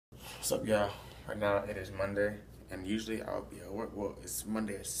What's up, y'all? Right now it is Monday, and usually I'll be at work. Well, it's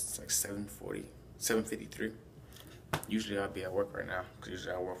Monday. It's like 7:40, 7:53. Usually I'll be at work right now because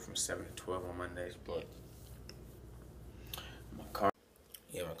usually I work from 7 to 12 on Mondays. But my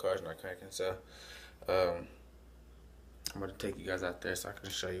car's not cranking. So I'm gonna take you guys out there so I can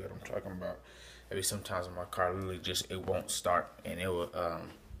show you what I'm talking about. Maybe sometimes my car literally it won't start, and it will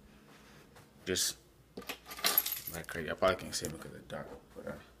just like crazy. I probably can't see it because it's dark, but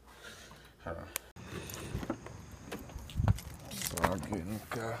hold on. So I'm getting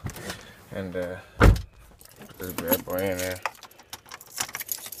the car and put this bad boy in there.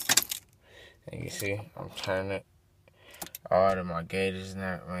 And you see, I'm turning it. All of my gauges and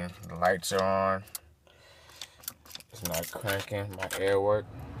that, man. The lights are on. It's not cranking. My air work.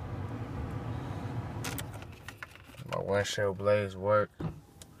 My windshield blades work.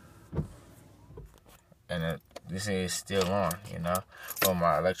 And this is still on, you know. Well,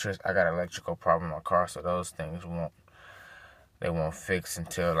 I got an electrical problem in my car, so those things won't fix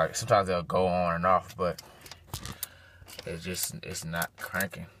until, like, sometimes they'll go on and off, but it's not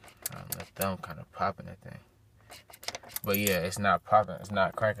cranking. My thumb kind of popping that thing. But yeah, it's not popping. It's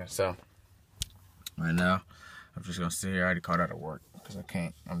not cranking. So right now, I'm just gonna sit here. I already called out of work because I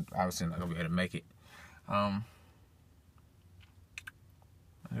can't. I'm obviously not gonna be able to make it. I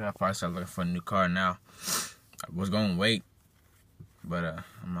gotta probably start looking for a new car now. I was gonna wait, but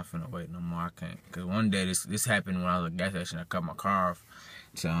I'm not finna wait no more. I can't. Cause one day this happened when I was at the gas station. I cut my car off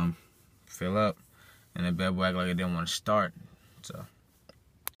to fill up, and the bad boy acted like it didn't want to start. So.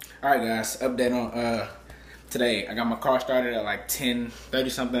 All right, guys. Update on today. I got my car started at like 10:30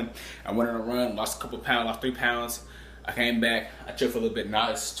 something. I went on a run, lost a couple pounds, lost 3 pounds. I came back. I chilled for a little bit.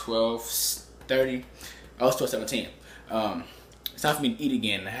 Now it's 12:30. Oh, it's 12:17. It's time for me to eat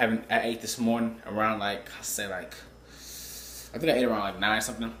again. I ate this morning around like I think I ate around like 9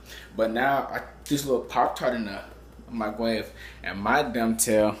 something. But now I this little Pop-Tart in the microwave, and my dumb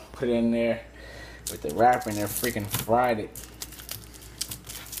tail put it in there with the wrapper and freaking fried it.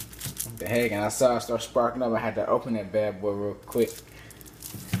 What the heck? And I saw it start sparking up. I had to open that bad boy real quick.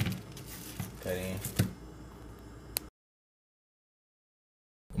 Cut in.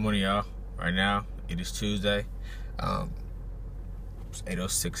 Good morning, y'all. Right now it is Tuesday. It's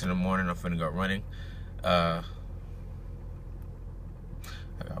 8:06 in the morning. I'm finna go running. I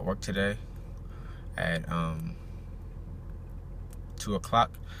got work today at 2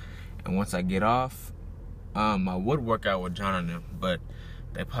 o'clock, and once I get off, I would work out with John and them, but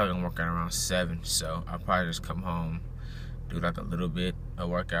they probably gonna work out around 7, so I'll probably just come home, do like a little bit of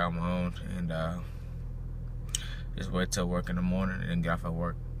workout on my own, and just wait till work in the morning and then get off at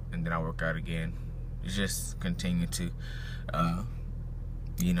work, and then I'll work out again. Just continue to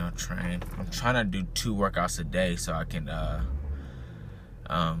train. I'm trying to do 2 workouts a day so I can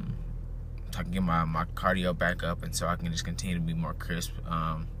get my cardio back up, and so I can just continue to be more crisp.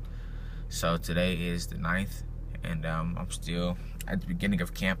 So today is the 9th, and I'm still at the beginning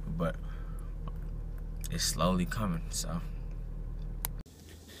of camp, but it's slowly coming. So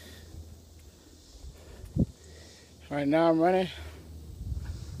right now I'm running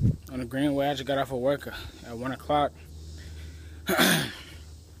on the Greenway. I just got off of work at 1 o'clock.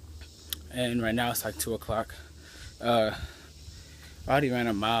 And right now it's like 2 o'clock. I already ran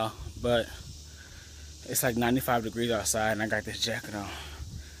a mile, but it's like 95 degrees outside, and I got this jacket on.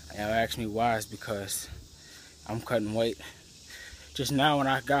 And y'all ask me why. It's because I'm cutting weight. Just now when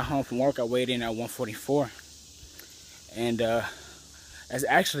I got home from work, I weighed in at 144. And it's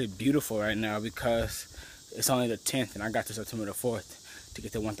actually beautiful right now because it's only the 10th, and I got to September the 4th to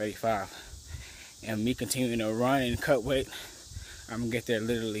get to 135. And me continuing to run and cut weight, I'm gonna get there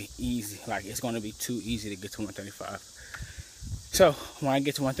literally easy. Like, it's gonna be too easy to get to 135. So when I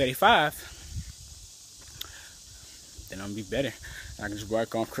get to 135, then I'm gonna be better. I can just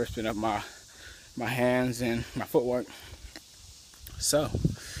work on crisping up my hands and my footwork. So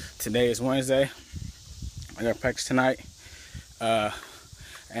today is Wednesday. I got practice tonight, and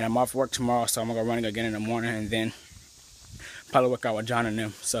I'm off work tomorrow, so I'm gonna go running again in the morning, and then probably work out with John and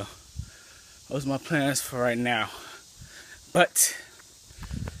them. So those are my plans for right now. But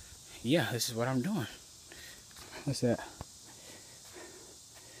yeah, this is what I'm doing. What's that?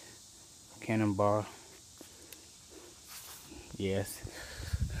 Cannonball. Yes,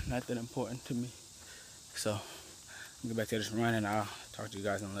 nothing important to me. So I'll get back to this run, and I'll talk to you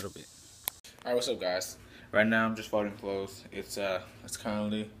guys in a little bit. Alright, what's up, guys? Right now I'm just folding clothes. It's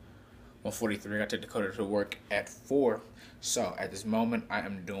currently 1:43. I gotta take Dakota to work at 4. So at this moment I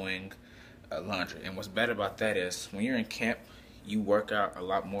am doing laundry. And what's bad about that is when you're in camp, you work out a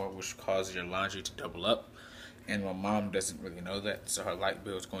lot more, which causes your laundry to double up. and my mom doesn't really know that, so her light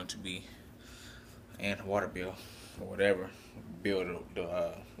bill is going to be, and her water bill, or whatever bill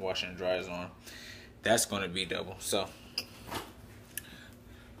the washer and dryer is on, that's going to be double. So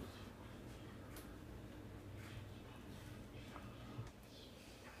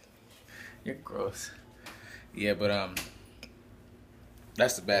you're gross. Yeah, but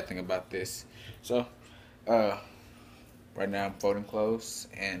that's the bad thing about this. So right now I'm folding clothes,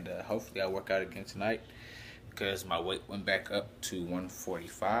 and hopefully I work out again tonight, because my weight went back up to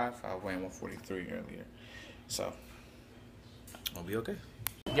 145. I was weighing 143 earlier, so I'll be okay.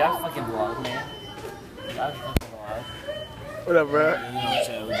 Y'all fucking vlog, man. Y'all fucking vlog. What up, bro? You know what I'm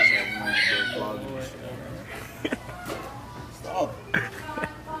saying? We just have one good vlog. Stop.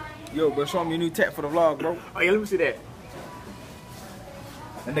 Yo, bro, show me your new tech for the vlog, bro. Oh yeah, let me see that.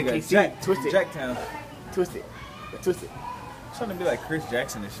 That nigga KC, Jack, twist it. Jacktown. Twist it. Twist it. Trying to be like Chris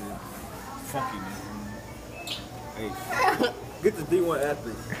Jackson and shit. Funky, man. Hey, get the D1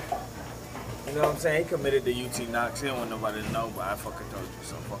 athlete. You know what I'm saying? He committed to UT Knox. He don't want nobody to know, but I fucking told you,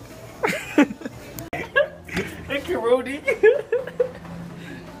 so fuck it. Hey, Karodi.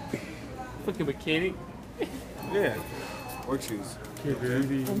 Fucking mechanic. Yeah. Work shoes.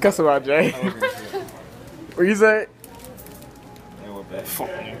 Cuss him out, Jay. What you say? Yeah, we're back.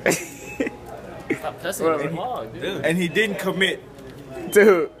 Stop cussing in the vlog, dude. And he didn't commit.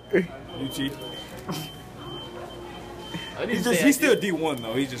 Dude. UT. He's still D1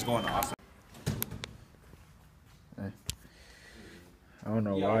 though. He's just going to offense. I don't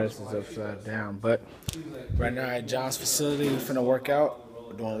know why this is upside down, but right now at John's facility, we're finna work out.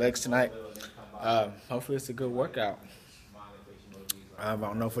 We're doing legs tonight. Hopefully it's a good workout. I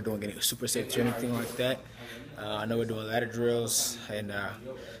don't know if we're doing any super safety or anything like that. I know we're doing ladder drills and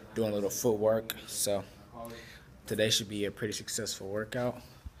doing a little footwork. So today should be a pretty successful workout.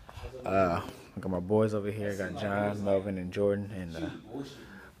 I got my boys over here. I got John, Melvin, and Jordan, and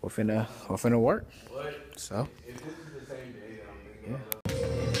we're finna work. So yeah.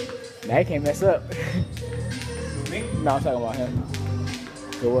 Now he can't mess up. No, I'm talking about him.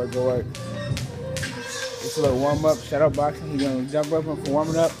 Good work, good work. It's a little warm up, shadow boxing. He's gonna jump rope for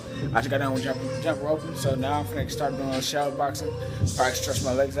warming up. I just got done with jump roping, so now I'm gonna start doing shadow boxing. Probably stretch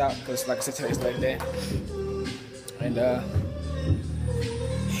my legs out, because like I said, today's leg day. And yeah,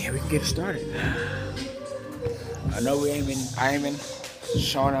 we can get it started. I know I ain't been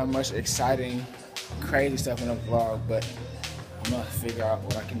showing out much exciting, crazy stuff in the vlog, but I'm gonna figure out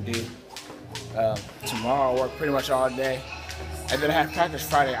what I can do. Tomorrow I work pretty much all day, and then I have practice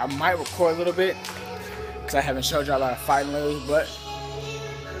Friday. I might record a little bit, because I haven't showed y'all a lot of fighting lately, but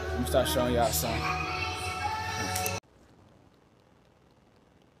I'm gonna start showing y'all some.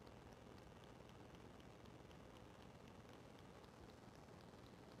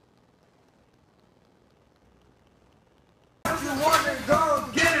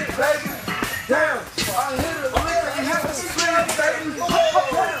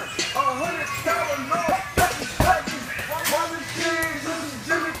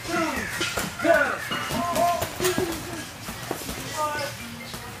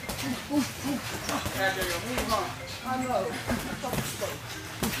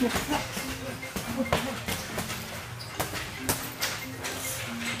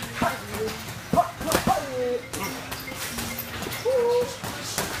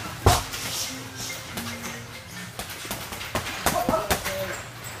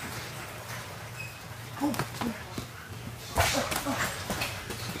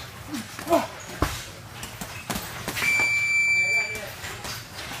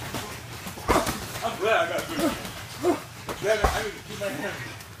 I'm glad I got through. I need to keep my hand.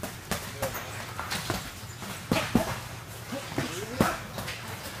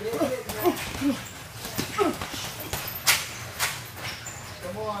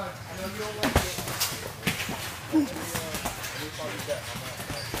 Come on, I know you don't like it.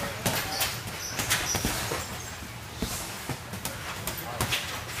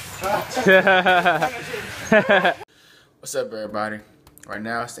 What's up, everybody? Right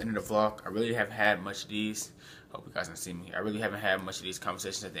now, it's the end of the vlog. I really haven't had much of these. Hope you guys can see me. I really haven't had much of these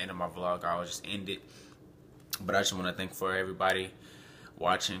conversations at the end of my vlog. I will just end it. But I just want to thank for everybody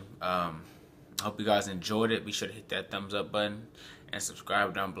watching. I hope you guys enjoyed it. Be sure to hit that thumbs up button and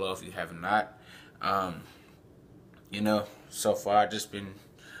subscribe down below if you have not. You know, so far I've just been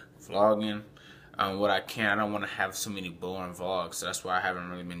vlogging what I can. I don't want to have so many boring vlogs, so that's why I haven't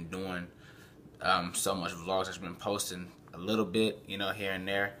really been doing so much vlogs. I've just been posting a little bit, you know, here and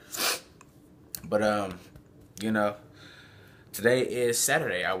there. But you know, today is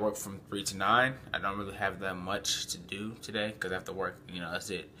Saturday. I work from 3 to 9. I don't really have that much to do today because I have to work, you know, that's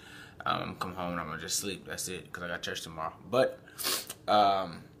it. Come home and I'm gonna just sleep. That's it, because I got church tomorrow. But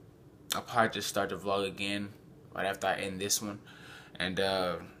I'll probably just start the vlog again right after I end this one. And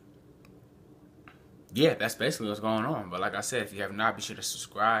yeah, that's basically what's going on. But like I said, if you have not, be sure to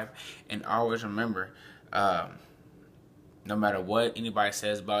subscribe. And always remember, no matter what anybody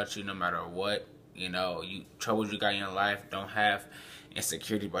says about you, no matter what, troubles you got in your life, don't have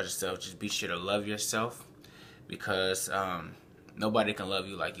insecurity about yourself. Just be sure to love yourself, because nobody can love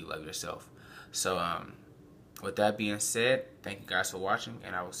you like you love yourself. So with that being said, thank you guys for watching,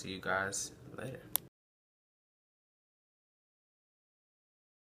 and I will see you guys later.